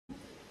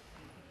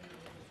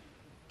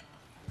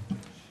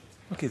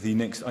Okay, the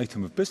next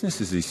item of business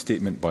is a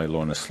statement by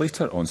Lorna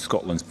Slater on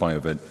Scotland's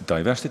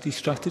biodiversity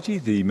strategy.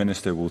 The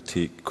Minister will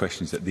take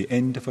questions at the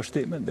end of her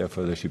statement,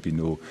 therefore there should be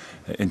no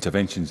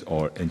interventions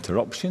or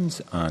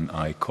interruptions. And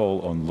I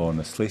call on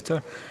Lorna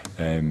Slater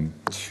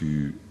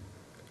to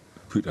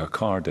put her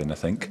card in, I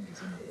think.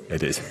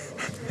 It is.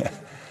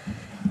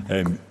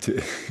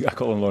 I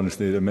call on Lorna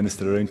Slater.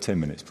 Minister, around 10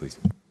 minutes, please.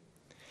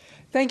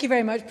 Thank you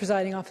very much,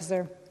 Presiding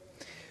Officer.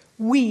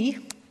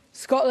 We,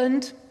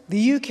 Scotland,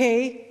 the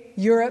UK,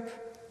 Europe,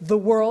 the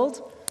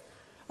world,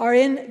 are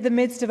in the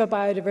midst of a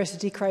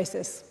biodiversity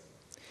crisis.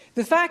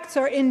 The facts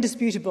are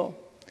indisputable.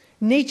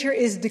 Nature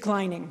is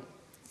declining,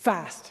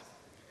 fast.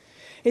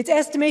 It's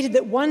estimated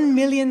that 1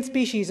 million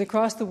species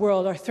across the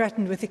world are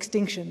threatened with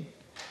extinction,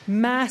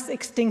 mass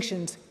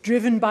extinctions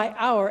driven by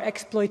our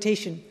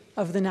exploitation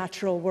of the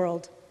natural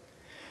world.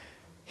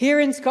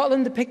 Here in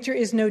Scotland, the picture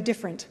is no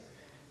different.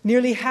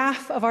 Nearly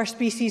half of our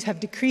species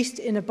have decreased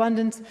in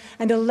abundance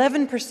and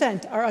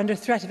 11% are under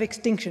threat of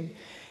extinction,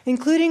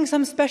 including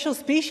some special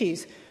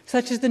species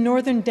such as the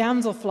northern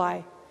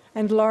damselfly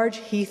and large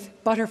heath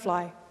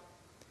butterfly.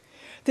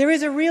 There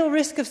is a real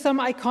risk of some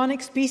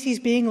iconic species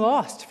being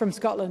lost from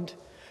Scotland.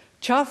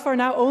 Chough are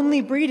now only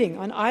breeding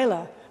on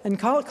Islay and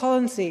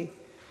Colonsea,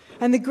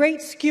 and the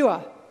great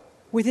skua,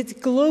 with its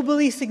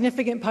globally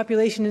significant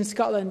population in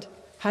Scotland,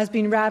 has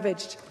been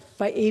ravaged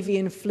by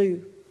avian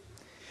flu.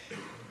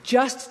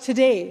 Just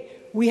today,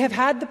 we have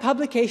had the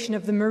publication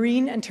of the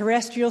marine and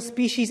terrestrial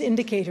species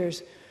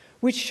indicators,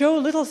 which show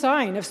little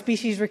sign of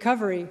species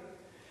recovery.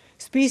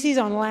 Species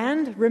on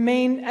land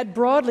remain at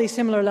broadly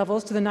similar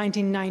levels to the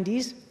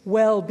 1990s,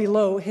 well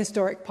below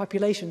historic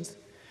populations.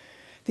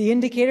 The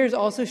indicators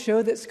also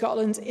show that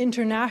Scotland's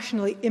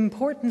internationally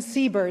important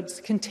seabirds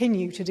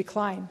continue to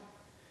decline.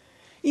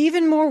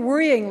 Even more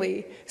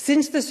worryingly,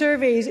 since the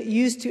surveys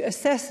used to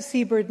assess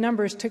seabird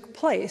numbers took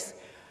place,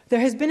 there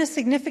has been a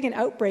significant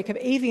outbreak of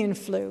avian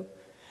flu,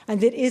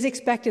 and it is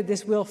expected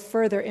this will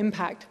further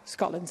impact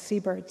Scotland's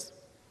seabirds.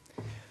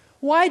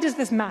 Why does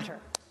this matter?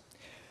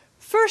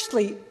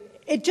 Firstly,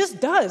 it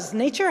just does.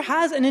 Nature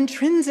has an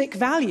intrinsic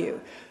value.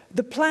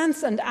 The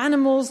plants and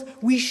animals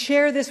we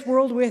share this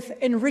world with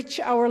enrich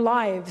our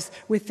lives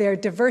with their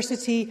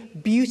diversity,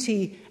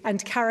 beauty,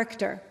 and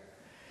character.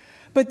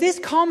 But this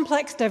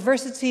complex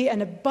diversity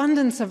and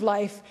abundance of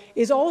life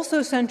is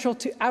also central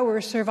to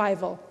our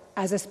survival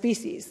as a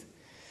species.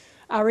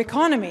 Our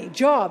economy,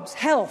 jobs,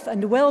 health,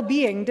 and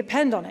well-being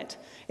depend on it.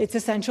 It's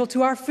essential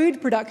to our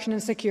food production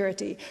and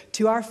security,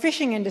 to our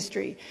fishing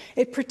industry.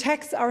 It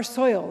protects our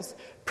soils,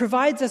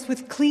 provides us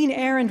with clean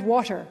air and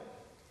water.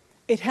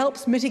 It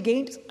helps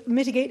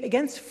mitigate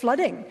against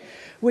flooding,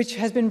 which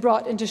has been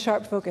brought into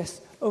sharp focus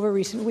over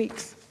recent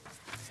weeks.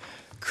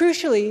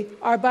 Crucially,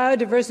 our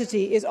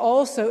biodiversity is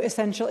also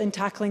essential in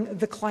tackling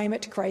the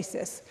climate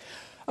crisis.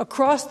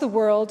 Across the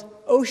world,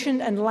 ocean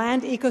and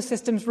land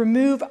ecosystems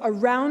remove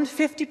around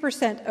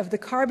 50% of the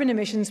carbon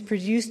emissions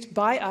produced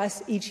by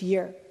us each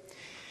year.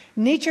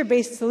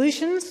 Nature-based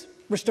solutions,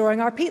 restoring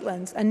our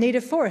peatlands and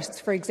native forests,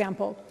 for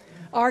example,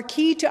 are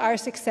key to our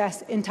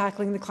success in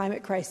tackling the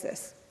climate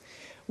crisis.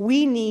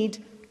 We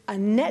need a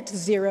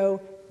net-zero,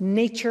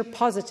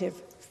 nature-positive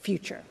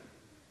future.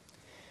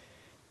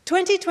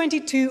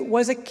 2022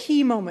 was a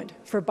key moment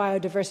for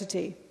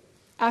biodiversity.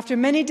 After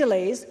many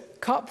delays,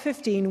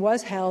 COP15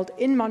 was held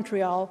in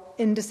Montreal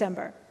in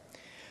December.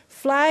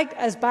 Flagged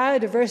as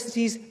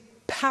biodiversity's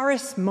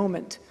Paris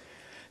moment,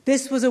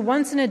 this was a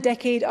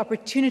once-in-a-decade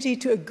opportunity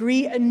to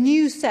agree a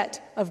new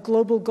set of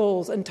global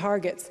goals and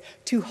targets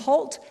to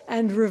halt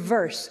and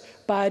reverse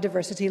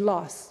biodiversity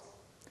loss.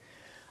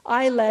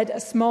 I led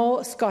a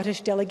small Scottish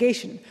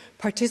delegation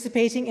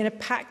participating in a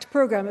packed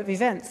programme of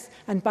events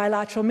and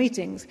bilateral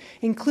meetings,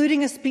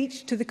 including a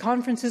speech to the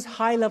conference's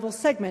high-level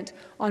segment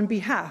on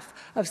behalf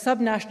of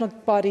subnational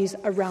bodies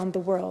around the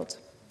world.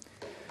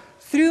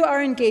 Through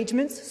our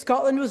engagements,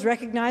 Scotland was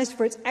recognised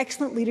for its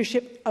excellent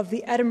leadership of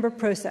the Edinburgh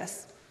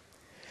process.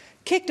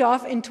 Kicked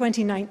off in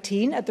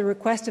 2019 at the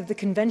request of the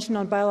Convention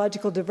on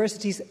Biological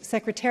Diversity's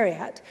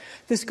Secretariat,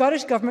 the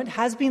Scottish Government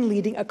has been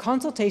leading a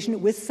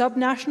consultation with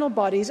subnational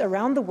bodies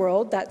around the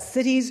world, that's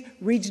cities,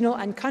 regional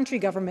and country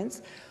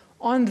governments,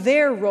 on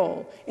their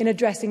role in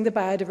addressing the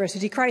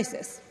biodiversity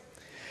crisis.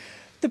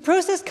 The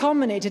process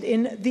culminated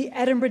in the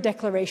Edinburgh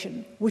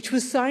Declaration, which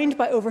was signed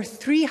by over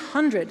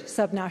 300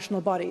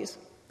 subnational bodies.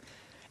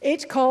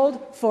 It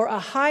called for a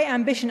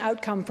high-ambition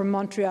outcome from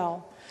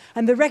Montreal,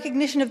 and the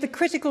recognition of the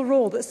critical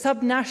role that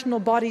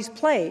subnational bodies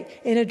play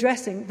in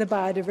addressing the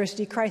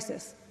biodiversity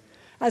crisis,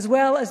 as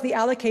well as the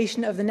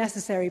allocation of the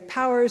necessary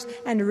powers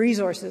and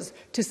resources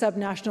to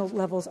subnational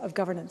levels of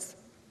governance.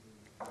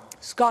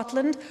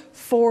 Scotland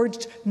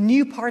forged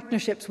new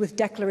partnerships with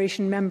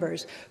Declaration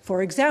members,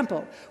 for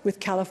example, with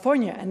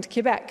California and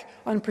Quebec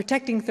on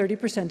protecting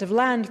 30% of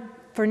land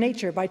for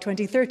nature by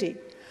 2030,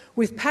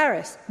 with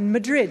Paris,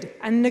 Madrid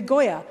and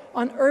Nagoya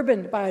on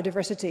urban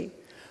biodiversity,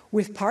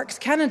 with Parks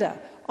Canada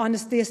on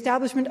the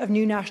establishment of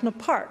new national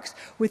parks,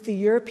 with the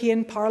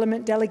European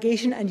Parliament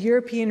delegation and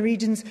European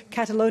regions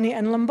Catalonia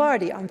and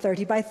Lombardy on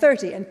 30 by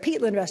 30 and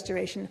peatland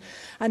restoration,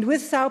 and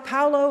with Sao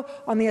Paulo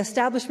on the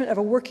establishment of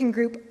a working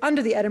group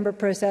under the Edinburgh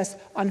process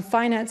on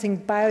financing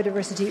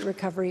biodiversity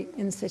recovery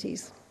in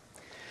cities.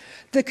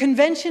 The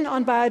Convention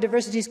on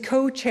Biodiversity's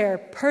co-chair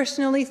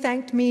personally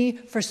thanked me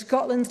for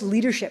Scotland's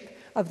leadership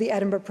of the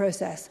Edinburgh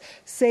process,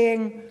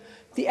 saying,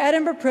 "The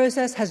Edinburgh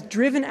process has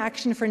driven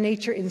action for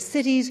nature in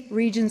cities,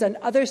 regions and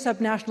other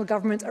subnational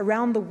governments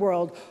around the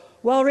world,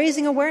 while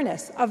raising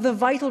awareness of the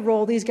vital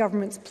role these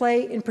governments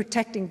play in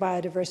protecting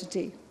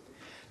biodiversity.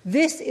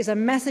 This is a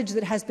message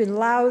that has been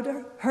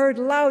heard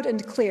loud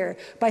and clear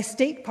by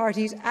state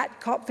parties at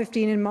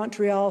COP15 in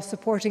Montreal,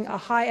 supporting a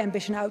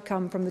high-ambition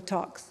outcome from the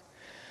talks.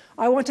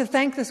 I want to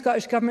thank the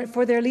Scottish Government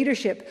for their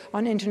leadership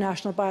on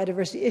international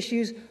biodiversity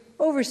issues,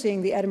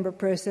 overseeing the Edinburgh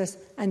process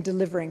and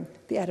delivering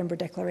the Edinburgh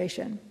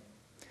Declaration."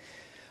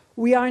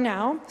 We are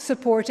now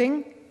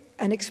supporting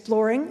and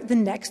exploring the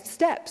next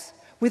steps,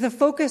 with a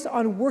focus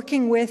on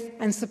working with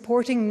and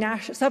supporting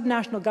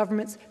subnational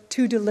governments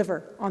to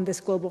deliver on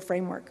this global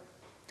framework.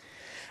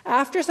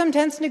 After some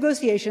tense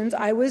negotiations,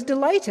 I was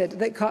delighted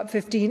that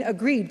COP15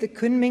 agreed the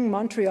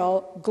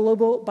Kunming-Montreal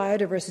Global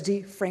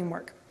Biodiversity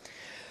Framework.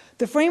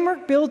 The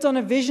framework builds on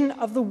a vision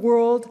of the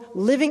world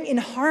living in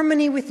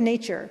harmony with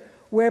nature,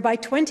 where by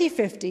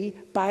 2050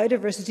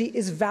 biodiversity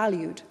is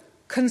valued,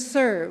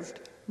 conserved,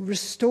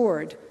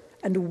 restored,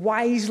 and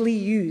wisely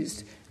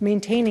used,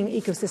 maintaining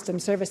ecosystem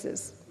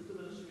services.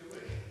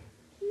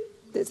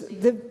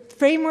 The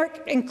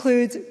framework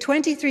includes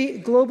 23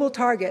 global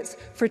targets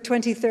for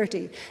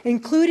 2030,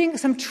 including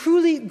some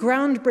truly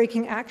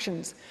groundbreaking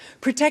actions,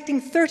 protecting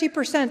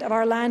 30% of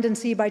our land and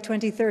sea by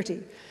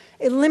 2030,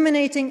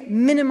 eliminating,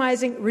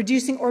 minimizing,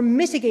 reducing or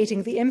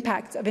mitigating the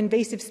impacts of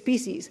invasive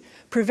species,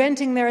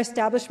 preventing their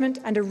establishment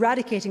and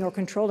eradicating or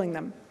controlling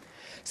them.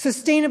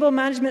 Sustainable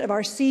management of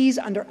our seas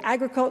under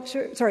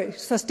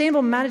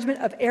sustainable management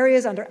of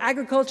areas under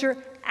agriculture,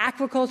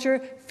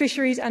 aquaculture,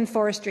 fisheries and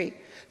forestry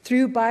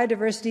through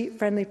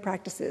biodiversity-friendly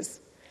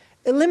practices.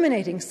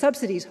 Eliminating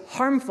subsidies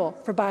harmful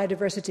for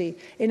biodiversity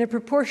in a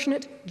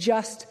proportionate,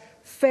 just,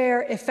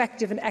 fair,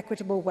 effective and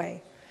equitable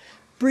way.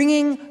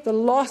 Bringing the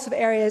loss of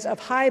areas of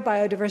high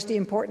biodiversity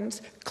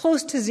importance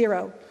close to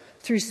zero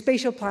through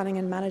spatial planning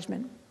and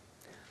management.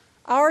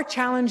 Our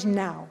challenge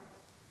now,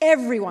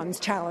 everyone's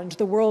challenge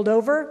the world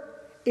over,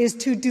 is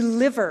to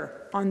deliver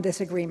on this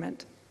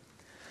agreement.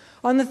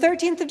 On the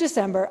 13th of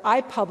December,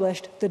 I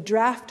published the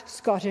draft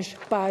Scottish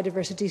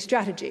Biodiversity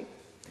Strategy.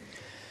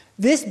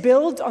 This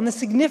builds on the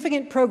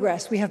significant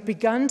progress we have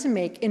begun to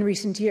make in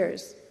recent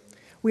years.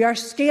 We are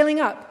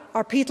scaling up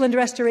our peatland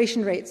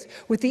restoration rates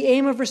with the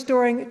aim of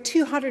restoring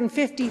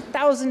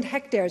 250,000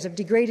 hectares of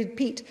degraded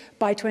peat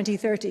by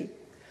 2030.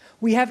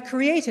 We have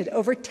created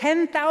over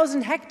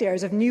 10,000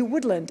 hectares of new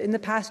woodland in the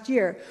past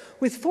year,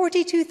 with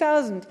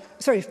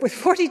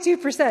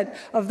 42%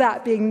 of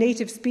that being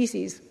native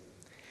species.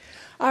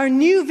 Our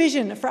new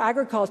vision for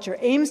agriculture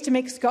aims to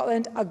make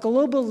Scotland a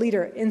global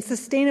leader in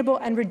sustainable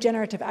and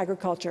regenerative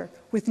agriculture,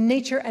 with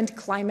nature and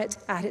climate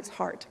at its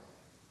heart.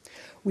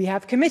 We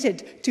have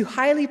committed to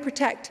highly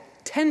protect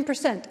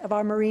 10% of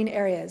our marine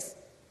areas.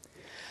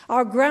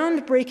 Our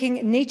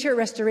groundbreaking Nature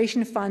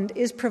Restoration Fund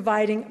is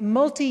providing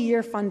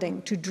multi-year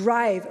funding to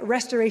drive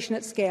restoration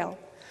at scale.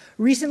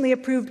 Recently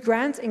approved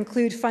grants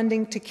include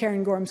funding to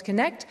Cairngorms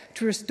Connect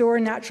to restore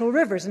natural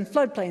rivers and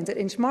floodplains at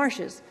Inch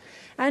Marshes,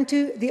 and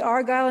to the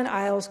Argyll and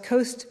Isles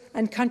Coast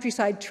and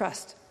Countryside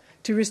Trust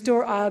to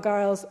restore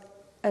Argyll's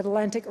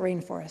Atlantic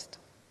rainforest.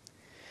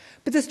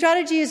 But the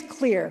strategy is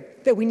clear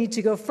that we need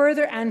to go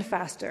further and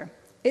faster.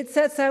 It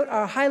sets out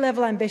our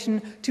high-level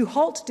ambition to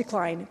halt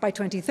decline by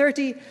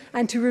 2030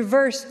 and to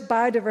reverse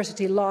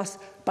biodiversity loss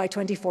by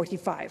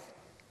 2045.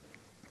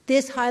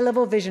 This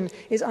high-level vision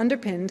is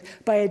underpinned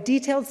by a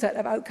detailed set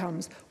of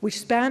outcomes which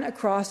span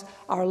across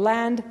our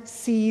land,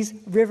 seas,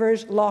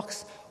 rivers,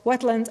 lochs,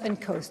 wetlands and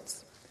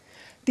coasts.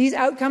 These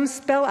outcomes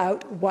spell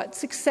out what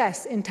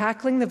success in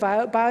tackling the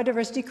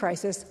biodiversity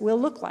crisis will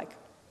look like.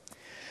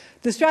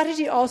 The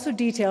strategy also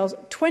details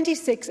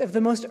 26 of the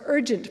most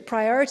urgent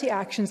priority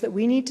actions that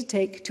we need to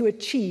take to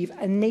achieve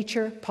a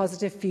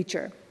nature-positive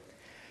future.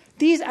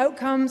 These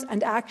outcomes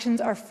and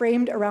actions are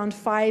framed around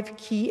 5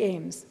 key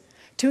aims: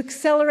 to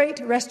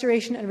accelerate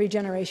restoration and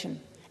regeneration,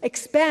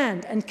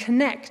 expand and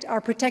connect our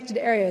protected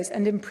areas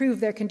and improve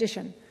their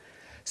condition,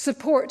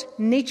 support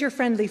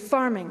nature-friendly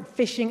farming,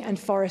 fishing and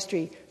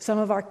forestry, some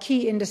of our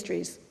key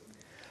industries,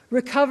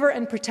 recover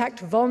and protect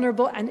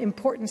vulnerable and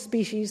important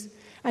species,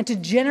 and to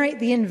generate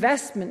the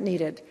investment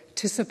needed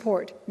to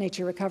support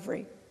nature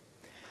recovery.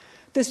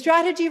 The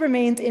strategy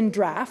remains in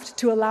draft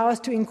to allow us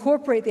to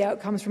incorporate the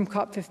outcomes from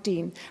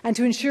COP15 and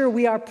to ensure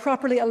we are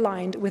properly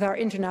aligned with our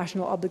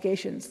international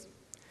obligations.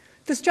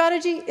 The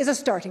strategy is a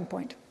starting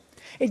point.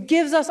 It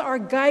gives us our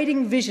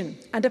guiding vision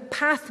and a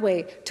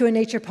pathway to a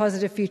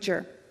nature-positive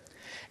future.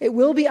 It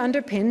will be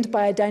underpinned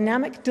by a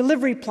dynamic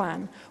delivery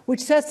plan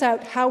which sets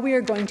out how we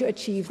are going to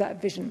achieve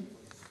that vision.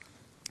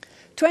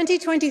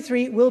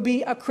 2023 will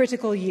be a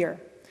critical year.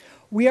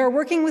 We are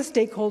working with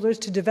stakeholders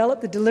to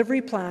develop the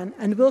delivery plan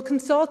and will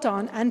consult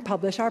on and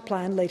publish our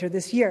plan later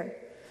this year.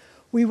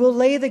 We will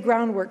lay the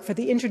groundwork for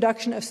the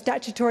introduction of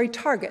statutory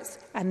targets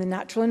and the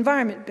Natural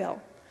Environment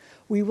Bill.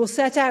 We will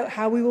set out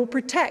how we will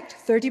protect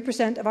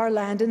 30% of our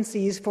land and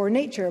seas for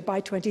nature by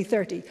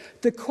 2030,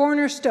 the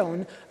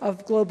cornerstone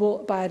of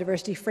global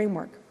biodiversity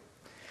framework.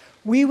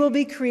 We will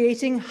be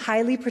creating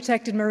highly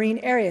protected marine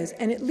areas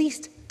in at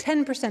least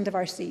 10% of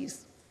our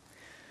seas.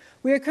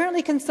 We are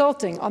currently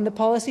consulting on the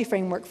policy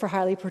framework for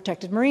highly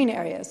protected marine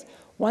areas.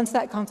 Once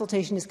that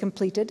consultation is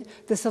completed,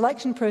 the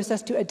selection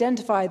process to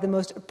identify the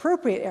most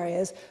appropriate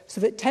areas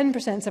so that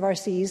 10% of our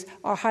seas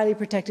are highly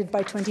protected by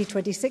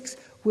 2026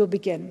 will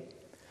begin.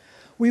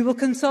 We will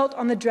consult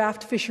on the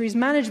draft fisheries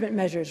management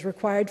measures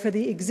required for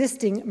the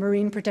existing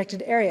marine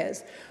protected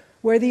areas,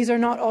 where these are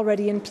not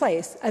already in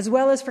place, as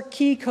well as for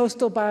key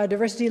coastal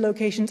biodiversity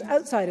locations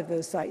outside of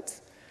those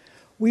sites.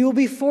 We will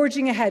be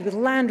forging ahead with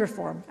land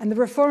reform and the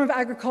reform of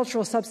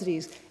agricultural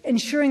subsidies,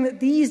 ensuring that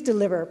these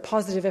deliver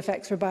positive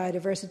effects for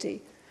biodiversity.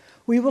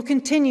 We will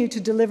continue to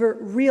deliver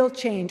real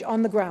change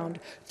on the ground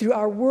through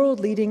our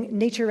world-leading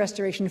Nature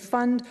Restoration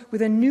Fund,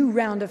 with a new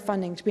round of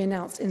funding to be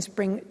announced in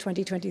spring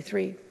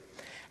 2023.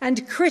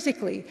 And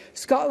critically,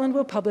 Scotland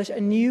will publish a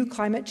new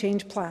climate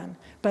change plan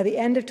by the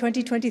end of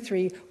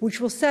 2023, which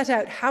will set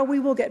out how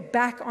we will get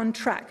back on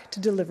track to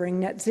delivering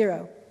net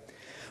zero.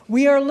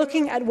 We are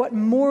looking at what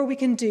more we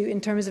can do in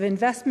terms of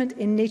investment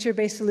in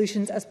nature-based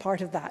solutions as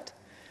part of that.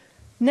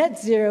 Net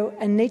zero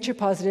and nature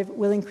positive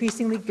will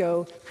increasingly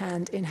go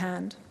hand in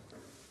hand.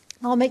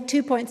 I'll make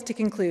 2 points to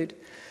conclude.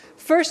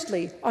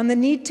 Firstly, on the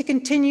need to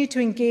continue to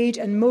engage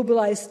and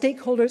mobilise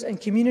stakeholders and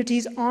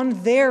communities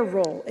on their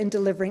role in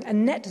delivering a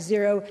net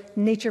zero,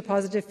 nature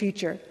positive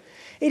future.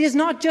 It is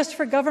not just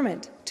for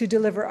government to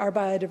deliver our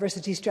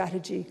biodiversity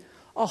strategy.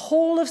 A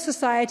whole of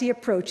society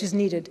approach is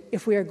needed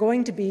if we are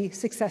going to be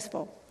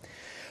successful.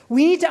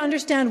 We need to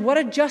understand what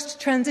a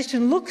just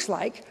transition looks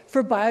like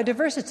for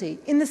biodiversity,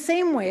 in the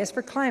same way as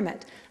for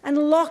climate, and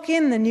lock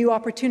in the new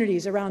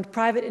opportunities around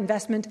private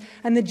investment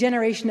and the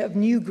generation of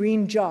new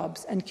green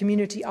jobs and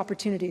community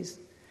opportunities.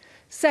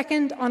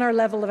 Second, on our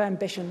level of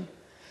ambition.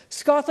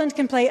 Scotland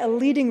can play a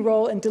leading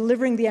role in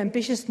delivering the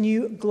ambitious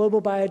new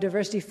global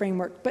biodiversity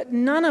framework, but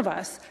none of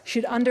us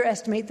should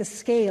underestimate the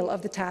scale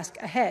of the task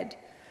ahead.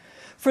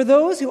 For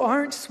those who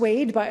aren't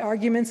swayed by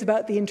arguments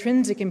about the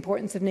intrinsic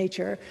importance of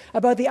nature,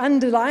 about the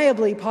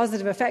undeniably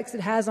positive effects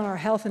it has on our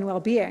health and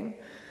well-being,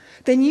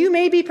 then you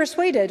may be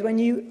persuaded when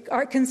you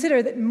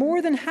consider that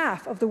more than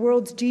half of the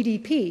world's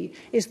GDP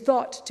is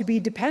thought to be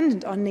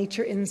dependent on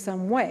nature in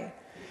some way.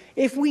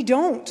 If we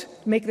don't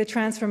make the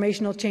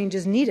transformational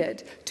changes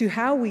needed to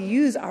how we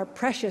use our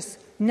precious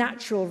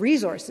natural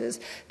resources,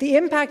 the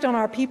impact on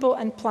our people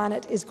and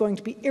planet is going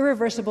to be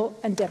irreversible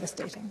and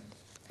devastating.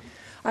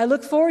 I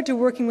look forward to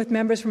working with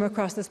members from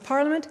across this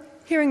Parliament,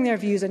 hearing their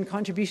views and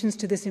contributions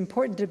to this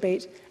important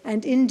debate,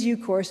 and in due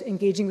course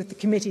engaging with the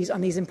committees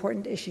on these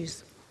important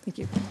issues. Thank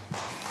you.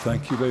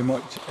 Thank you very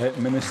much,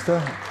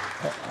 Minister.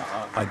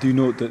 I do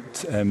note that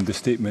the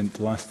statement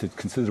lasted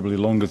considerably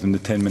longer than the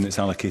 10 minutes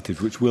allocated,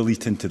 which will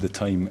eat into the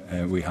time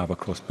we have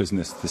across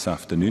business this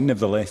afternoon.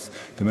 Nevertheless,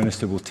 the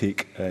Minister will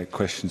take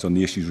questions on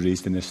the issues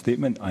raised in his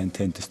statement. I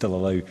intend to still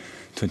allow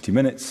 20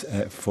 minutes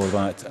for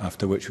that,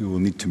 after which we will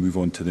need to move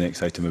on to the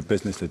next item of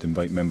business. I'd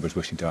invite members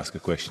wishing to ask a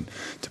question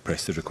to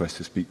press the request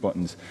to speak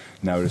buttons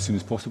now as soon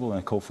as possible. And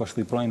I call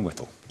firstly Brian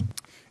Whittle.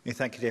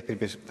 Thank you,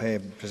 Deputy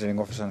Presiding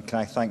Officer, and can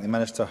I thank the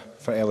Minister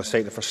for Ellis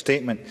for her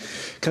statement.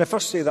 Can I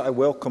first say that I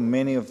welcome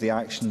many of the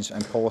actions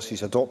and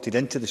policies adopted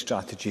into the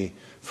strategy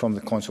from the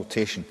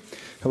consultation.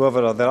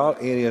 However, there are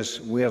areas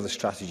where the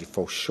strategy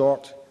falls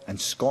short, and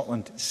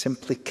Scotland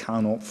simply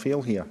cannot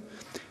fail here.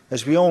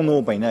 As we all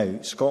know by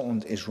now,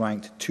 Scotland is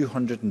ranked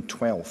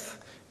 212th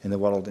in the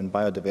world in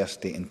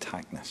biodiversity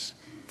intactness,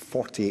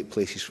 48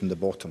 places from the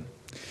bottom.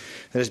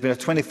 There has been a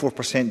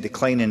 24%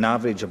 decline in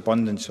average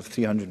abundance of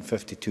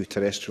 352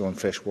 terrestrial and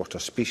freshwater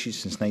species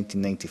since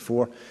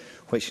 1994,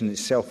 which in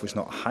itself was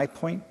not a high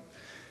point.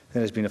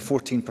 There has been a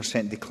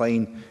 14%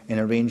 decline in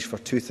a range for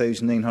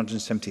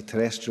 2,970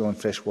 terrestrial and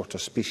freshwater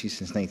species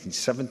since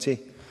 1970.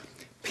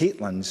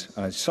 Peatlands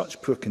are in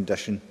such poor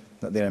condition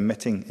that they are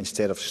emitting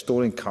instead of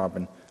storing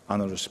carbon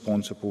and are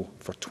responsible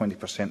for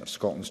 20% of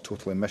Scotland's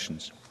total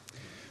emissions.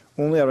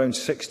 Only around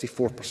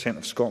 64%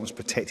 of Scotland's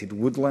protected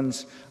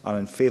woodlands are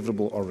in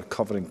favourable or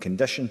recovering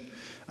condition,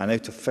 and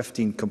out of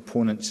 15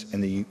 components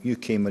in the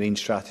UK Marine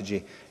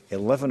Strategy,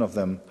 11 of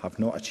them have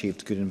not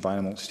achieved good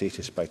environmental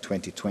status by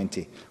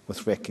 2020,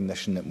 with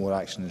recognition that more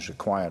action is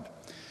required.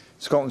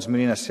 Scotland's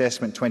Marine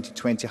Assessment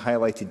 2020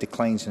 highlighted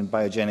declines in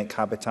biogenic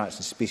habitats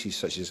and species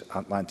such as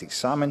Atlantic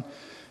salmon,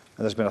 and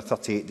there has been a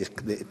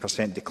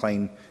 38%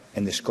 decline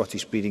in the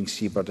Scottish breeding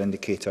seabird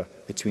indicator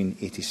between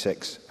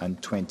 1986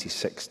 and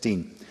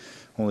 2016.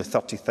 Only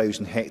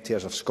 30,000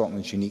 hectares of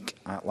Scotland's unique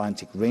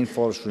Atlantic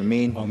rainforest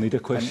remain. I'll need a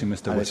question,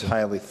 Mr. And is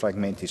highly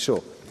fragmented.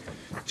 So,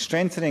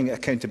 strengthening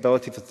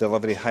accountability for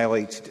delivery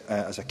highlighted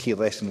as a key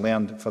lesson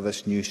learned for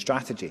this new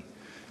strategy.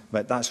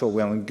 But that's all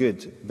well and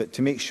good. But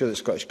to make sure that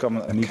Scottish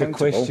Government are I need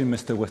accountable, a question,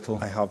 Mr Whittle.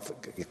 I have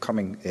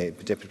coming,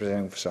 Deputy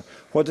Presiding Officer.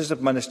 What does the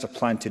Minister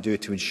plan to do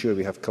to ensure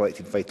we have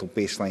collected vital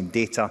baseline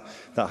data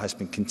that has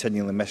been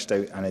continually missed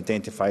out and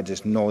identified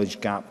as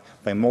knowledge gap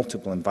by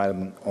multiple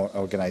environment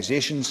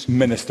organisations?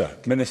 Minister,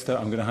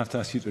 I'm going to have to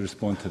ask you to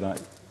respond to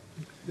that.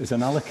 There's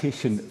an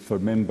allocation for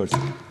members,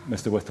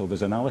 Mr Whittle.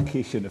 There's an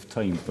allocation of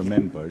time for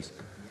members,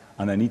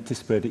 and I need to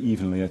spread it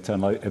evenly to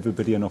allow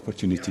everybody an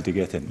opportunity to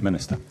get in.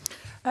 Minister.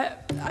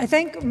 I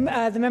thank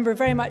the member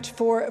very much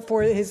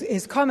for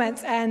his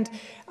comments, and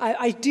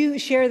I do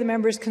share the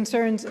member's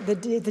concerns. The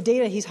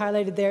data he's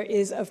highlighted there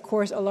is, of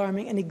course,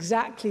 alarming, and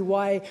exactly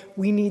why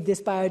we need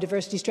this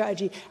biodiversity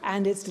strategy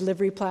and its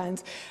delivery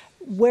plans.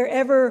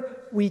 Wherever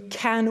we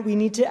can, we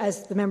need to,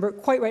 as the member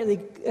quite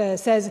rightly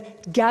says,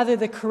 gather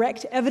the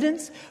correct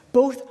evidence,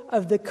 both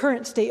of the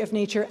current state of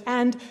nature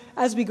and,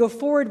 as we go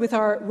forward with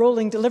our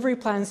rolling delivery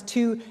plans,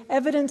 to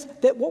evidence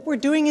that what we're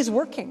doing is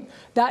working.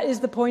 That is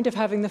the point of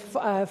having the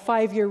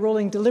 5-year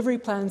rolling delivery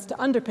plans to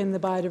underpin the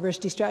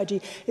biodiversity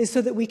strategy, is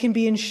so that we can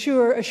be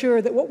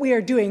assured that what we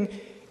are doing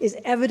is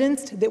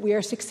evidenced that we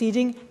are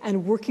succeeding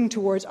and working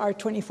towards our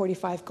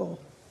 2045 goal.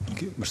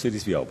 Thank you.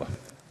 Mercedes Villalba.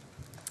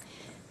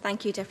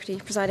 Thank you, Deputy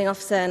Presiding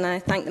Officer, and I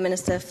thank the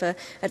Minister for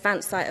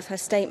advance sight of her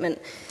statement.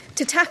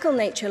 To tackle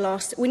nature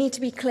loss, we need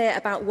to be clear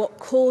about what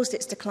caused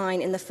its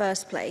decline in the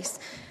first place.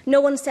 No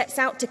one sets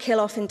out to kill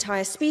off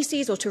entire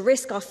species or to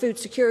risk our food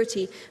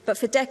security, but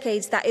for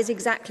decades that is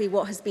exactly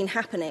what has been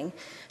happening.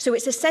 So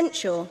it's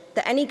essential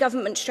that any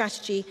government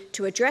strategy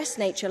to address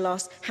nature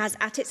loss has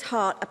at its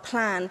heart a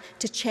plan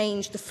to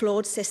change the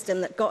flawed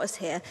system that got us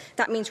here.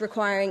 That means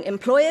requiring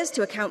employers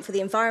to account for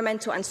the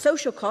environmental and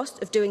social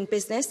cost of doing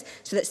business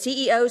so that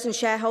CEOs and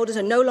shareholders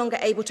are no longer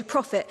able to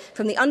profit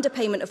from the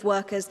underpayment of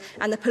workers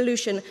and the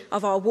pollution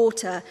of our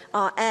water,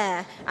 our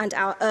air and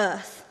our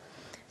earth.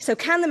 So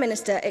can the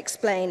Minister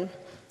explain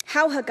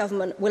how her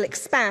government will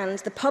expand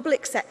the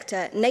public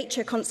sector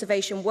nature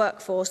conservation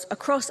workforce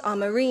across our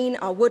marine,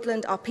 our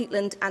woodland, our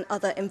peatland and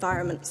other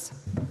environments?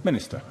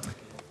 Minister.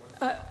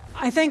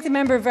 I thank the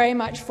member very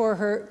much for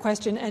her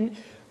question. And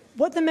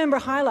what the member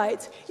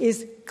highlights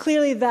is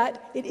clearly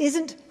that it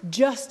isn't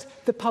just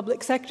the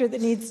public sector that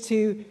needs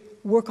to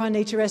work on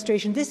nature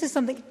restoration. This is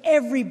something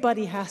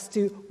everybody has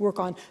to work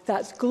on.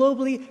 That's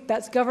globally,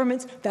 that's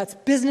governments, that's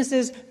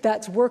businesses,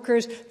 that's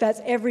workers,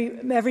 that's every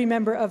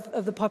member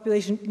of the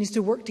population needs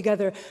to work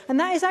together. And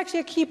that is actually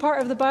a key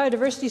part of the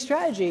biodiversity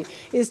strategy,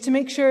 is to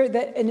make sure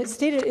that, and it's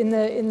stated in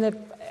the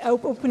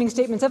opening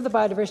statements of the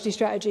biodiversity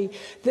strategy,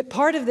 that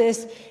part of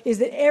this is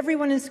that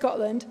everyone in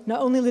Scotland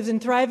not only lives in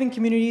thriving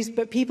communities,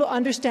 but people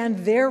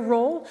understand their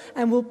role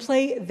and will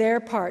play their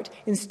part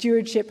in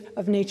stewardship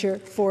of nature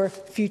for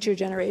future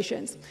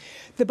generations.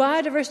 The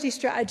biodiversity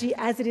strategy,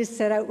 as it is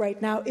set out right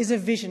now, is a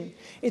vision.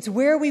 It's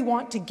where we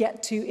want to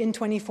get to in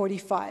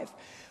 2045.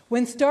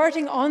 When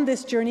starting on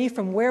this journey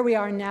from where we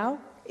are now,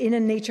 in a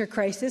nature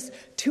crisis,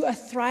 to a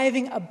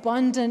thriving,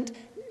 abundant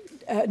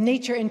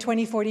nature in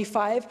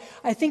 2045,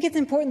 I think it's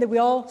important that we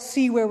all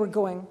see where we're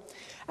going.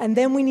 And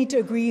then we need to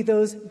agree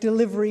those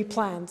delivery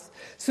plans.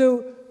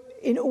 So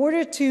in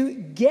order to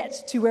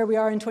get to where we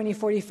are in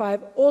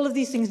 2045, all of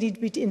these things need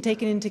to be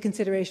taken into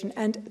consideration.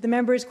 And the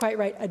member is quite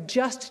right. A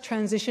just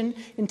transition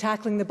in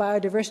tackling the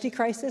biodiversity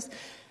crisis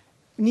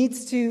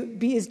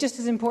is just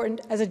as important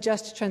as a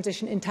just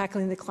transition in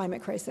tackling the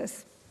climate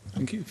crisis.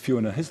 Thank you.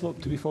 Fiona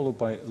Hislop, to be followed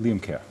by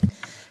Liam Kerr.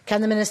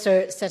 Can the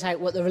Minister set out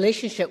what the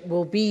relationship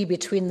will be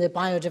between the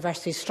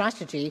biodiversity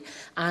strategy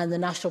and the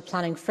National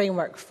Planning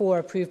Framework 4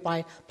 approved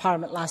by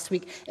Parliament last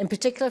week, in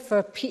particular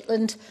for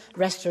peatland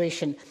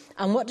restoration?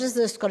 And what does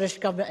the Scottish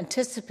Government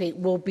anticipate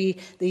will be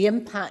the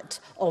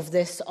impact of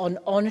this on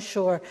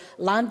onshore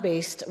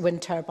land-based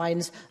wind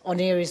turbines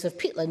on areas of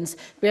peatlands,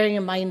 bearing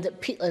in mind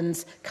that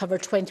peatlands cover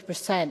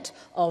 20%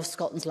 of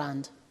Scotland's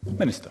land?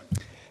 Minister.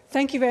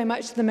 Thank you very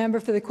much to the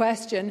member for the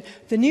question.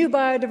 The new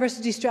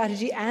biodiversity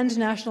strategy and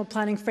National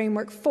Planning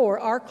Framework 4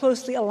 are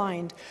closely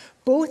aligned,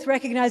 both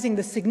recognising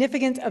the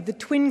significance of the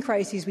twin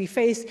crises we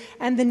face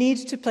and the need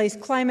to place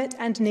climate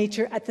and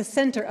nature at the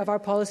centre of our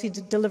policy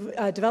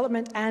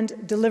development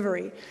and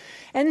delivery.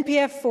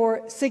 NPF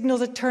 4 signals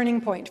a turning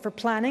point for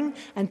planning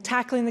and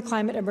tackling the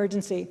climate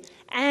emergency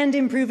and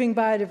improving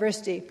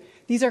biodiversity.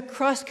 These are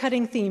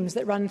cross-cutting themes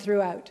that run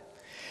throughout.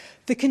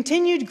 The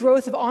continued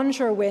growth of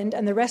onshore wind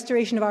and the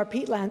restoration of our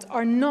peatlands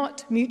are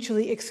not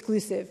mutually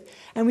exclusive,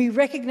 and we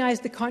recognise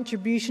the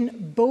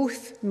contribution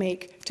both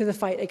make to the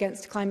fight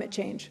against climate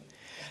change.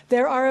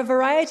 There are a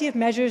variety of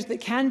measures that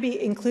can be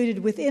included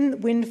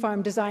within wind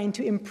farm design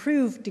to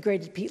improve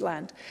degraded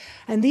peatland,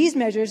 and these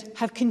measures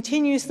have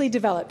continuously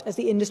developed as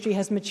the industry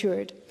has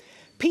matured.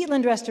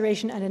 Peatland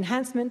restoration and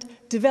enhancement,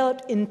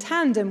 developed in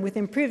tandem with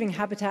improving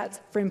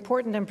habitats for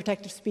important and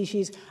protected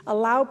species,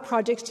 allow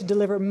projects to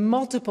deliver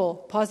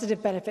multiple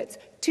positive benefits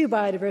to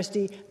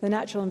biodiversity, the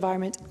natural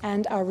environment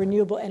and our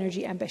renewable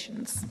energy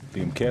ambitions.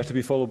 Liam Kerr to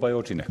be followed by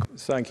Audrey Nicholl.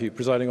 Thank you,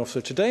 Presiding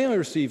Officer. Today I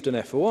received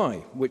an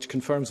FOI which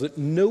confirms that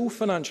no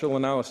financial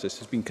analysis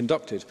has been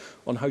conducted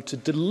on how to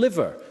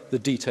deliver the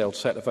detailed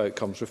set of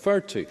outcomes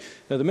referred to.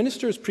 Now, the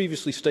Minister has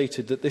previously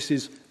stated that this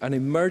is an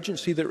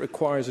emergency that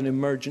requires an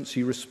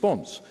emergency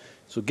response.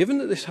 So given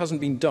that this hasn't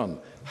been done,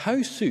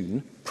 how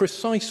soon,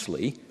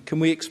 precisely, can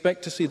we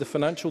expect to see the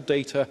financial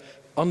data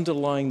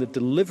underlying the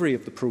delivery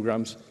of the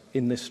programmes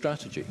in this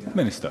strategy?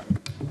 Minister.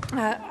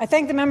 I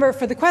thank the member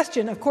for the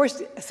question. Of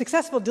course, a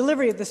successful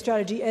delivery of the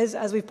strategy is,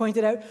 as we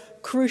pointed out,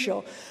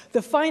 crucial.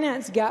 The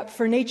finance gap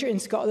for nature in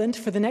Scotland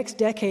for the next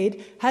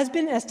decade has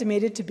been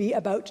estimated to be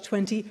about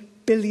 £20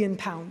 billion.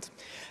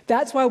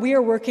 That's why we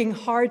are working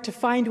hard to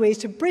find ways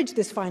to bridge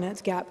this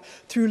finance gap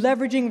through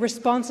leveraging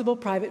responsible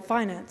private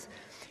finance.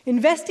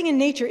 Investing in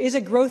nature is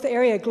a growth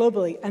area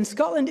globally, and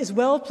Scotland is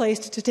well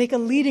placed to take a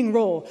leading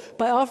role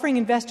by offering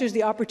investors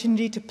the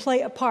opportunity to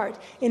play a part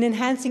in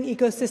enhancing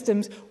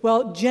ecosystems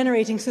while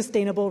generating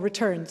sustainable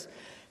returns.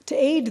 To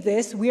aid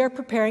this, we are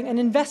preparing an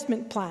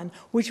investment plan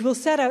which will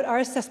set out our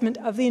assessment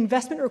of the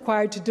investment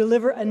required to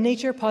deliver a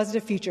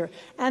nature-positive future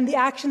and the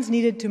actions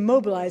needed to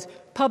mobilise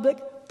public,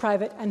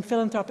 private and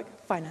philanthropic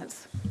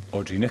finance.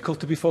 Audrey Nicholl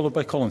to be followed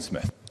by Colin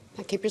Smith.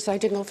 Thank you,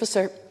 Presiding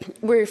Officer.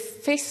 We're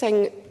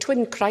facing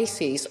twin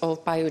crises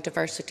of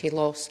biodiversity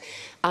loss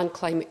and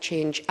climate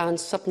change, and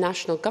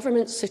subnational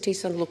governments,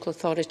 cities and local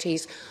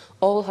authorities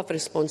all have a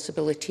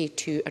responsibility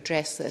to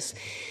address this.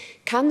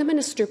 Can the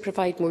Minister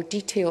provide more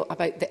detail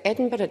about the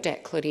Edinburgh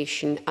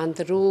Declaration and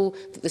the role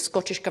that the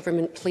Scottish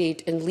Government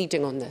played in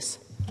leading on this?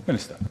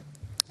 Minister.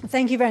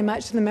 Thank you very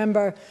much to the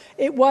member.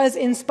 It was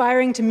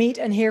inspiring to meet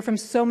and hear from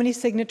so many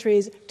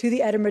signatories to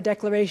the Edinburgh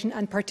Declaration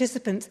and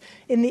participants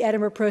in the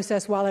Edinburgh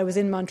process while I was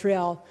in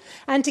Montreal,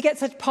 and to get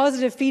such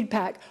positive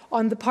feedback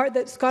on the part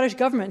that Scottish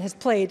Government has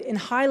played in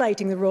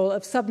highlighting the role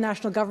of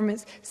subnational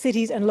governments,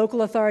 cities and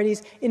local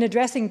authorities in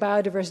addressing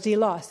biodiversity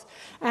loss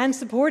and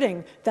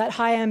supporting that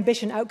high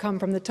ambition outcome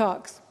from the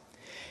talks.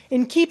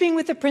 In keeping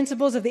with the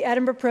principles of the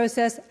Edinburgh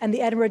process and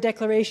the Edinburgh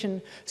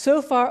Declaration,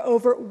 so far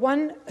over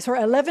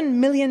 £11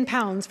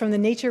 million from the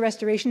Nature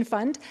Restoration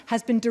Fund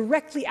has been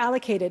directly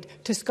allocated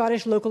to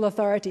Scottish local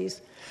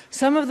authorities.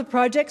 Some of the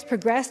projects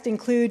progressed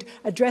include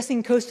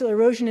addressing coastal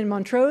erosion in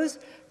Montrose,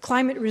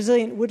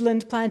 climate-resilient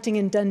woodland planting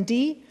in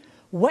Dundee,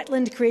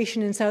 wetland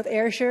creation in South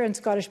Ayrshire and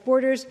Scottish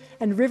borders,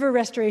 and river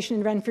restoration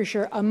in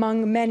Renfrewshire,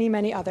 among many,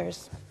 many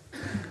others.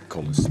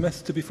 Colin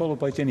Smith to be followed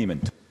by Jenny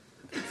Mint.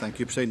 Thank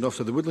you, President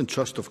Officer. The Woodland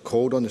Trust have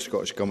called on the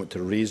Scottish Government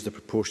to raise the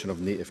proportion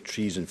of native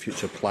trees in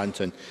future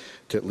planting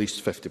to at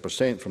least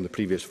 50% from the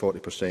previous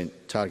 40%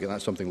 target.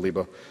 That's something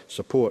Labour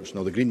supports.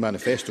 Now, the Green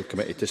Manifesto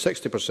committed to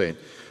 60%.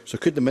 So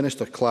could the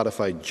Minister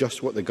clarify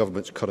just what the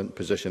Government's current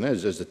position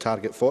is? Is the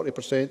target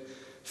 40%,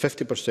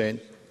 50%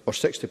 or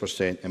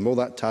 60%? And will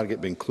that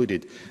target be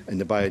included in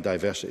the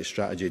Biodiversity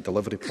Strategy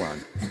Delivery Plan?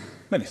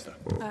 Minister.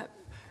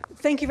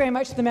 Thank you very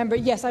much to the member.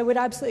 Yes, I would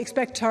absolutely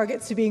expect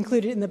targets to be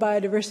included in the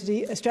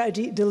Biodiversity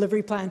Strategy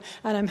Delivery Plan,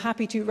 and I'm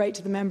happy to write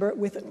to the member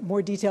with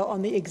more detail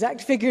on the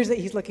exact figures that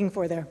he's looking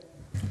for there.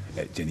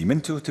 Jenny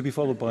Minto to be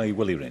followed by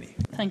Willie Rennie.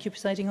 Thank you,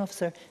 Presiding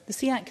Officer. The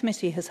SEAC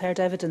Committee has heard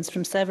evidence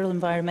from several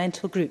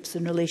environmental groups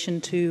in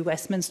relation to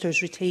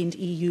Westminster's retained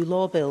EU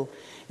law bill.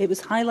 It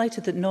was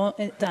highlighted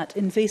that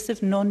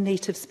invasive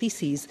non-native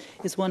species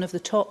is one of the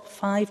top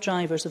 5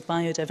 drivers of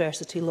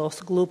biodiversity loss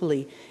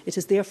globally. It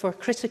is therefore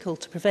critical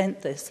to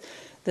prevent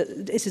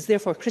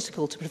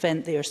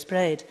their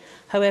spread.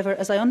 However,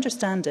 as I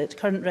understand it,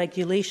 current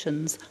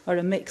regulations are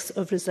a mix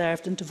of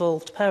reserved and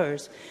devolved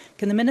powers.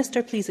 Can the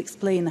Minister please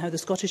explain how the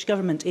Scottish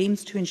Government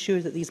aims to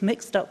ensure that these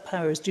mixed-up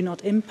powers do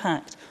not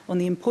impact on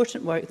the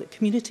important work that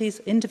communities,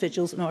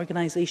 individuals and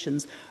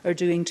organisations are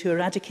doing to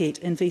eradicate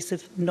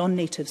invasive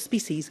non-native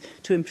species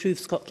to improve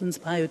Scotland's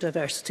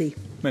biodiversity?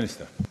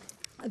 Minister.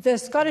 The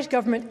Scottish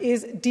Government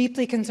is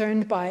deeply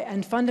concerned by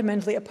and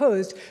fundamentally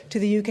opposed to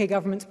the UK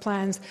Government's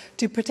plans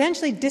to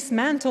potentially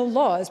dismantle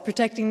laws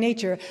protecting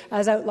nature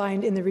as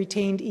outlined in the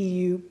retained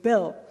EU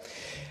bill.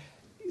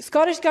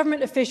 Scottish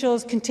Government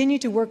officials continue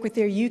to work with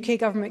their UK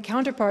Government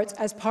counterparts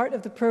as part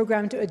of the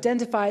programme to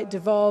identify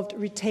devolved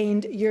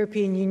retained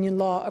European Union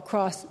law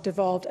across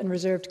devolved and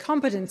reserved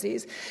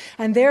competencies,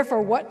 and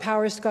therefore what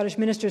powers Scottish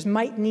ministers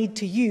might need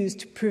to use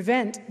to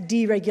prevent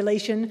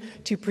deregulation,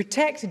 to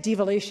protect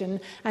devolution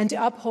and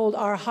to uphold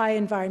our high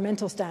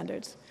environmental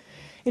standards.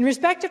 In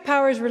respect of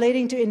powers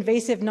relating to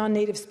invasive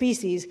non-native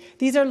species,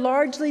 these are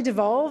largely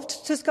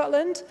devolved to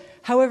Scotland.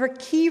 However,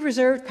 key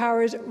reserved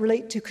powers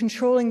relate to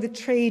controlling the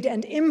trade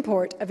and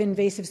import of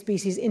invasive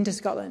species into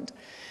Scotland.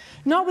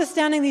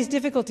 Notwithstanding these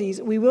difficulties,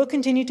 we will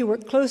continue to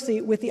work closely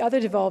with the other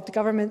devolved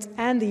governments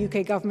and the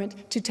UK Government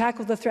to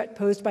tackle the threat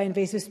posed by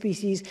invasive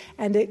species,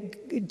 and the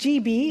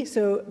GB,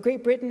 so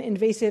Great Britain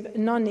Invasive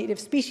Non-Native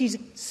Species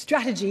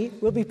Strategy,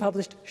 will be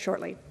published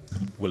shortly.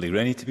 Willie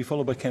Rennie to be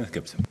followed by Kenneth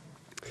Gibson.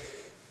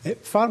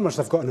 Farmers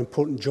have got an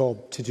important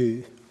job to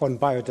do on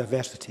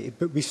biodiversity,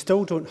 but we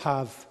still don't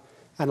have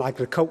an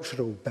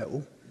agricultural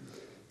bill.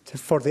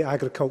 for the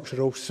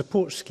agricultural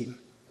support scheme.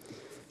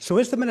 So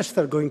is the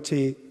Minister going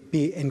to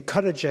be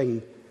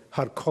encouraging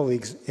her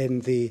colleagues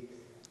in the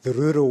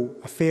Rural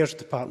Affairs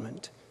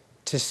Department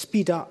to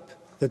speed up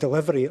the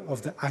delivery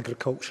of the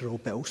agricultural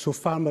bill so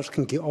farmers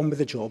can get on with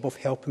the job of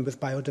helping with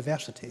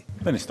biodiversity?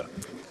 Minister.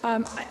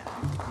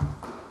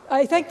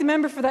 I thank the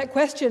member for that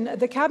question.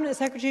 The Cabinet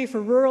Secretary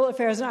for Rural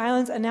Affairs and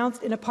Islands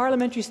announced in a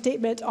parliamentary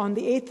statement on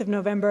the 8th of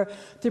November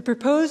the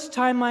proposed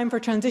timeline for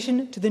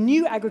transition to the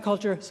new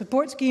agriculture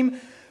support scheme,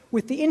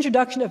 with the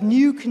introduction of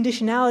new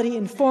conditionality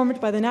informed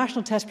by the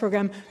National Test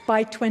Programme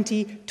by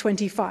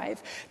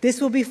 2025. This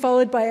will be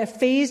followed by a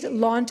phased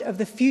launch of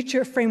the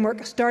future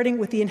framework, starting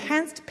with the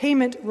enhanced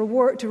payment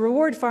to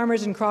reward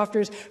farmers and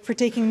crofters for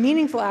taking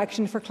meaningful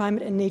action for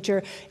climate and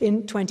nature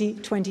in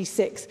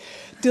 2026.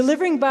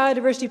 Delivering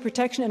biodiversity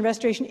protection and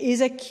restoration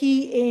is a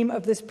key aim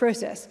of this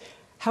process.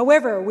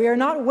 However, we are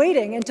not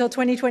waiting until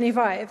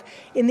 2025.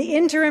 In the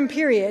interim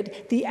period,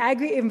 the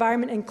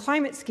Agri-Environment and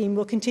Climate Scheme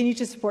will continue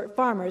to support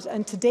farmers.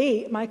 And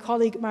today, my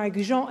colleague Marie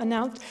Goujon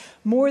announced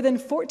more than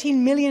 £14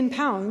 million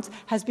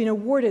has been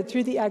awarded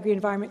through the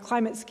Agri-Environment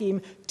Climate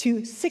Scheme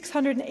to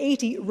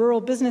 680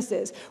 rural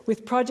businesses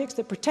with projects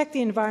that protect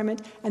the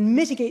environment and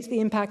mitigates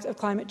the impacts of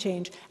climate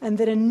change, and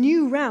that a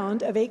new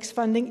round of AICS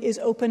funding is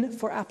open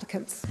for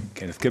applicants.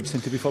 Kenneth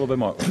Gibson, to be followed by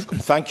Mark.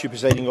 Thank you,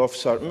 Presiding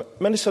Officer.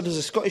 Minister, does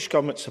the Scottish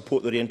Government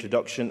support the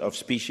reintroduction of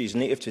species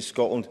native to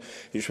Scotland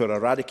which were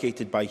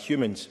eradicated by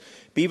humans?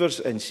 Beavers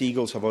and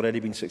seagulls have already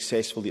been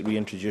successfully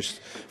reintroduced.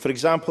 For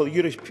example,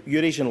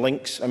 Eurasian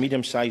lynx, a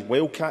medium-sized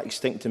wildcat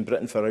extinct in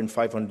Britain for around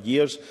 500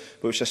 years,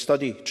 but which a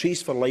study,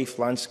 Trees for Life,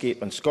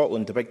 Landscape and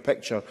Scotland, the big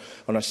picture,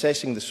 on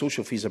assessing the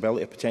social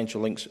feasibility of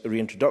potential lynx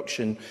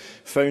reintroduction,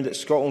 found that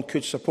Scotland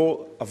could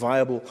support a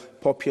viable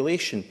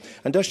population.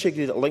 And does she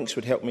agree that lynx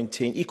would help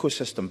maintain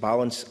ecosystem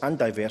balance and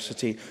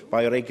diversity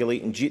by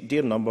regulating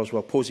deer numbers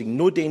while posing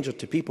no danger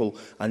to people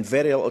and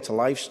very little to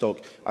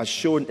livestock, as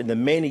shown in the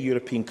many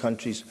European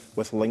countries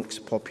with lynx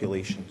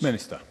populations?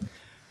 Minister.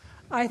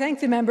 I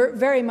thank the member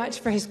very much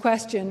for his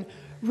question.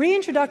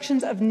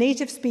 Reintroductions of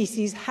native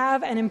species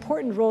have an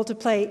important role to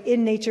play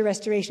in nature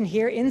restoration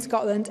here in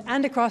Scotland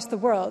and across the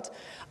world.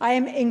 I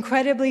am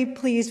incredibly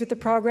pleased with the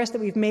progress that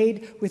we've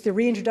made with the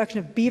reintroduction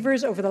of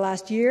beavers over the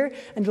last year,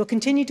 and will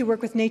continue to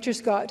work with Nature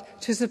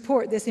Scot to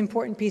support this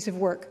important piece of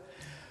work.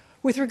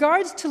 With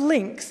regards to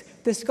lynx,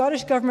 the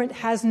Scottish Government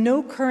has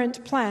no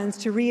current plans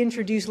to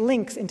reintroduce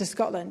lynx into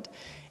Scotland.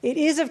 It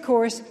is, of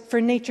course,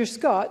 for Nature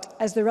Scot,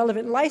 as the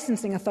relevant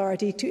licensing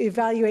authority, to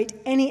evaluate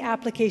any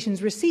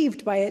applications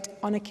received by it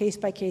on a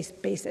case-by-case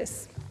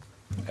basis.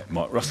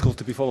 Mark Ruskell,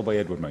 to be followed by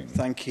Edward Mountain.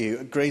 Thank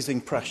you. Grazing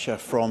pressure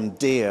from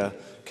deer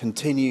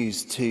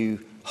continues to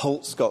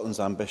halt Scotland's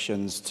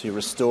ambitions to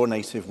restore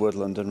native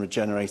woodland and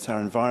regenerate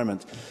our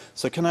environment.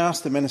 So can I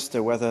ask the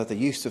Minister whether the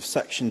use of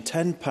Section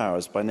 10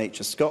 powers by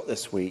Nature Scot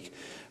this week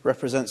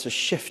represents a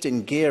shift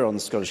in gear on the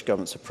Scottish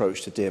Government's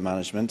approach to deer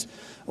management,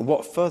 and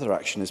what further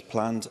action is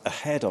planned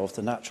ahead of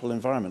the Natural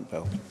Environment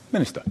Bill?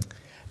 Minister.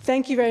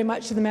 Thank you very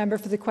much to the member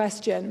for the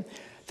question.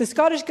 The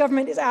Scottish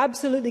Government is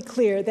absolutely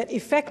clear that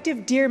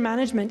effective deer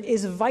management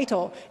is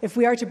vital if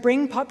we are to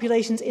bring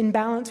populations in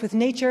balance with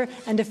nature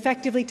and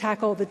effectively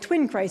tackle the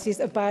twin crises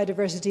of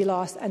biodiversity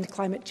loss and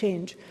climate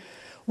change.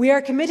 We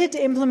are committed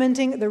to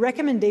implementing the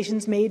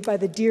recommendations made by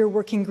the Deer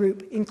Working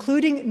Group,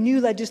 including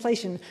new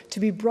legislation to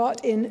be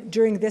brought in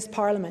during this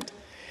Parliament.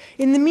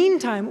 In the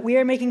meantime, we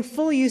are making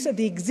full use of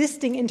the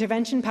existing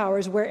intervention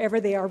powers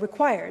wherever they are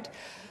required.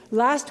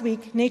 Last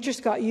week, Nature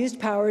Scot used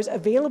powers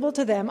available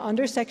to them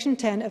under Section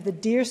 10 of the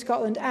Deer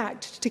Scotland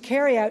Act to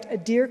carry out a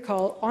deer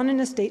cull on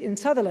an estate in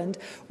Sutherland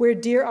where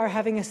deer are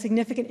having a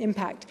significant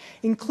impact,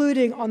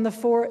 including on the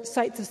 4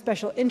 sites of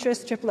special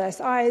interest,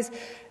 SSIs.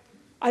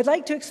 I'd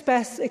like to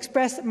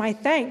express my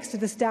thanks to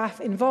the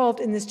staff involved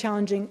in this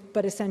challenging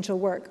but essential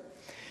work.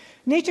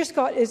 Nature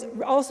Scot is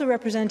also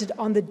represented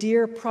on the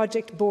Deer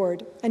Project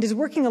Board and is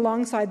working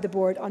alongside the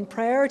board on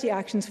priority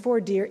actions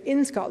for deer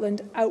in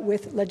Scotland out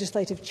with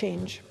legislative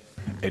change.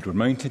 Edward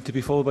Mountain, to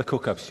be followed by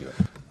Co-Cap Stewart.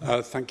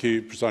 Thank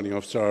you, Presiding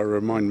Officer. I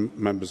remind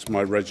members of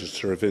my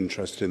register of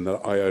interest in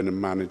that I own and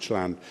manage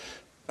land.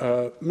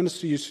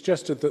 Minister, you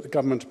suggested that the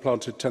government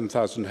planted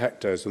 10,000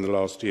 hectares in the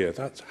last year.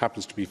 That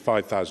happens to be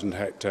 5,000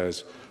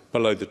 hectares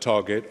below the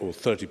target, or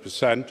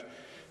 30%.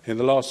 In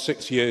the last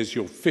 6 years,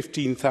 you're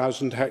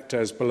 15,000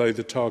 hectares below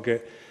the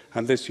target,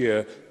 and this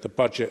year the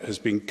budget has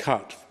been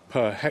cut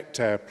per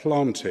hectare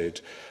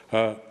planted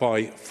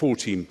by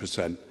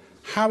 14%.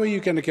 How are you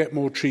going to get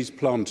more trees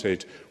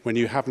planted when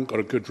you haven't got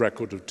a good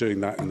record of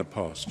doing that in the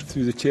past?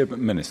 Through the Chair,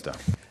 Minister.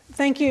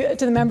 Thank you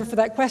to the member for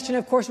that question.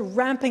 Of course,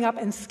 ramping up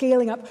and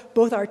scaling up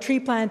both our tree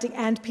planting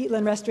and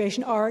peatland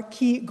restoration are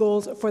key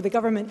goals for the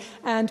government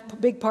and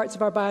big parts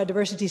of our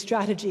biodiversity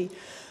strategy.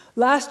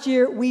 Last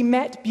year, we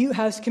met Butte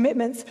House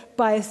commitments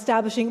by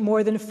establishing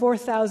more than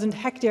 4,000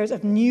 hectares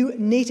of new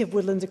native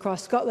woodlands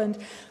across Scotland.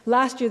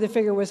 Last year, the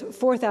figure was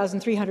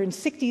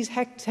 4,360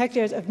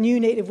 hectares of new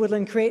native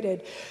woodland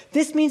created.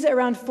 This means that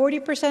around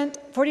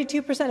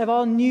 42% of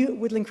all new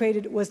woodland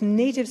created was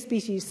native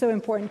species, so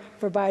important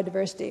for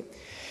biodiversity.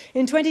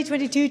 In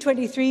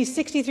 2022-23,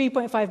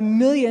 £63.5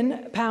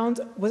 million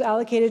was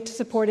allocated to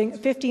supporting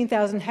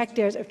 15,000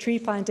 hectares of tree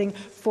planting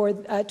for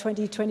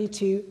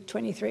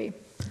 2022-23.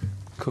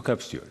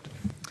 Cook-Stewart.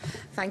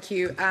 Thank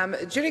you.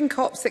 During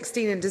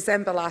COP16 in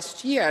December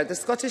last year, the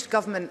Scottish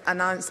Government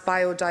announced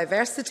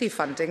biodiversity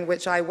funding,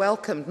 which I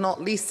welcomed,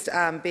 not least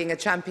being a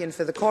champion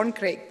for the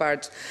corncrake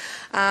bird.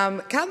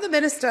 Can the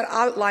Minister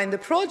outline the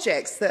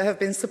projects that have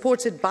been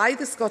supported by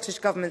the Scottish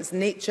Government's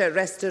Nature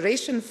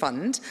Restoration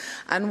Fund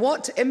and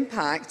what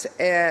impact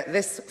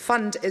this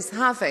fund is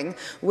having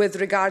with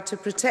regard to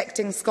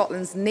protecting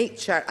Scotland's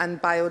nature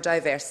and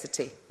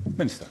biodiversity?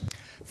 Minister.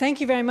 Thank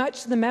you very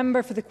much to the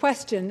member for the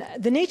question.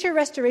 The Nature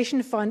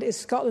Restoration Fund is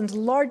Scotland's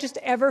largest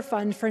ever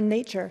fund for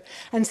nature,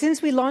 and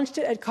since we launched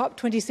it at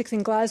COP26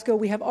 in Glasgow,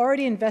 we have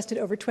already invested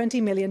over £20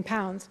 million.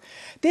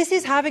 This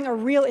is having a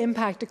real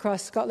impact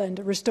across Scotland,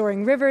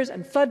 restoring rivers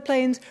and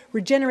floodplains,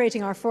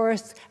 regenerating our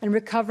forests and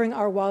recovering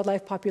our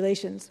wildlife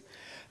populations.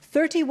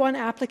 31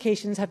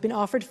 applications have been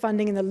offered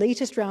funding in the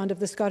latest round of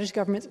the Scottish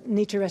Government's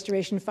Nature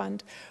Restoration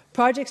Fund.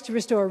 Projects to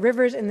restore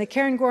rivers in the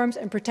Cairngorms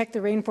and protect the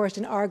rainforest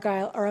in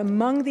Argyll are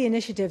among the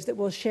initiatives that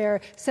will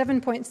share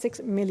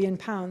 £7.6 million.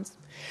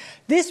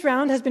 This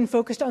round has been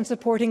focused on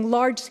supporting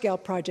large-scale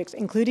projects,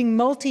 including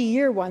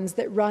multi-year ones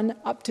that run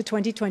up to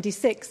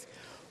 2026.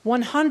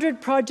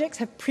 100 projects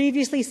have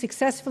previously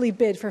successfully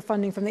bid for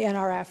funding from the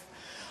NRF.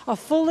 A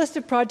full list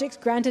of projects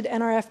granted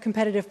NRF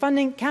competitive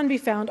funding can be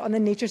found on the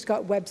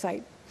NatureScot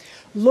website.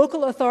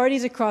 Local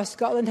authorities across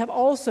Scotland have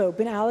also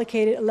been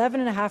allocated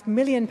 £11.5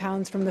 million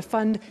from the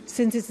fund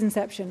since its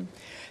inception.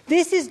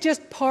 This is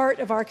just part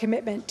of our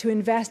commitment to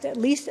invest at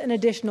least an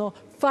additional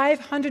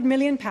 £500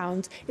 million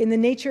in the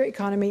nature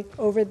economy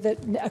over the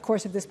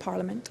course of this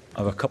Parliament. I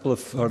have a couple of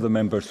further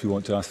members who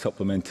want to ask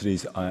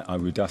supplementaries. I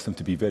would ask them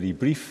to be very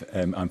brief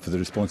and for the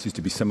responses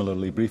to be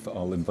similarly brief.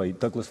 I'll invite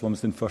Douglas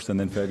Lumsden first and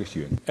then Fergus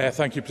Ewing.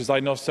 Thank you,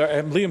 Presiding Officer.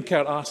 Liam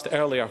Kerr asked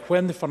earlier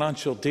when the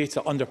financial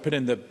data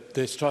underpinning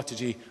the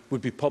strategy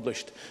would be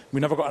published.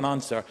 We never got an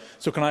answer.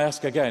 So can I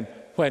ask again,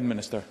 when,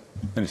 Minister?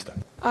 Minister.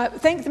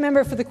 Thank the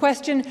member for the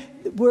question.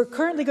 We're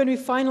currently going to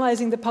be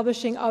finalising the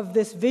publishing of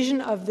this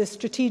vision of the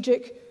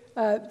strategic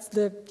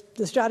the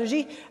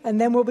strategy,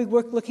 and then we'll be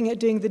looking at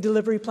doing the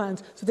delivery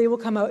plans. So they will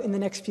come out in the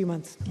next few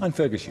months. And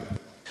Fergus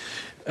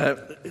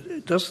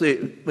Ewing. Does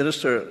the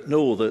Minister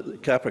know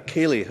that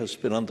Capercaillie has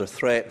been under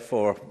threat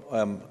for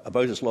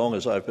about as long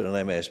as I've been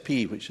an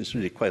MSP, which is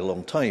really quite a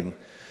long time,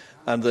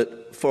 and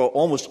that for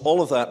almost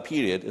all of that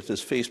period it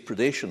has faced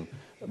predation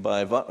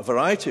by a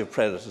variety of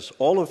predators,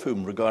 all of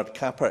whom regard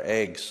capper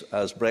eggs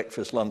as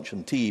breakfast, lunch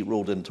and tea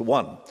rolled into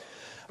one?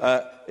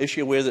 Is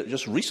she aware that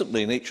just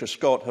recently Nature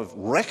Scot have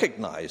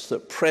recognised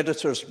that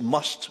predators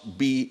must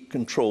be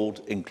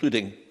controlled,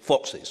 including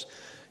foxes?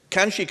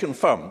 Can she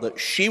confirm that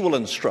she will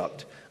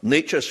instruct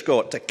Nature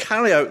Scot to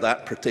carry out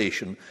that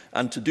predation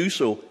and to do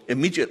so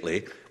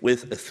immediately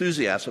with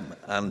enthusiasm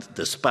and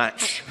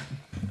dispatch?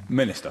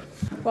 Minister.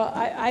 Well,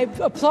 I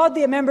applaud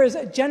the member's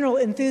general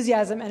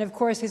enthusiasm and, of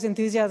course, his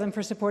enthusiasm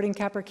for supporting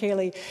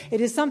Capercaillie. It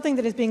is something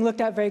that is being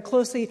looked at very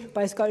closely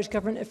by Scottish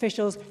Government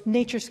officials,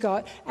 Nature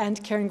Scot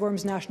and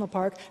Cairngorms National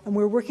Park, and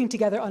we're working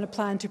together on a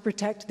plan to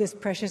protect this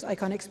precious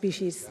iconic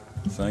species.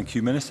 Thank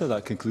you, Minister.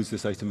 That concludes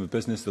this item of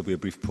business. There will be a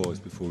brief pause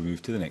before we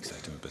move to the next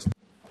item of business.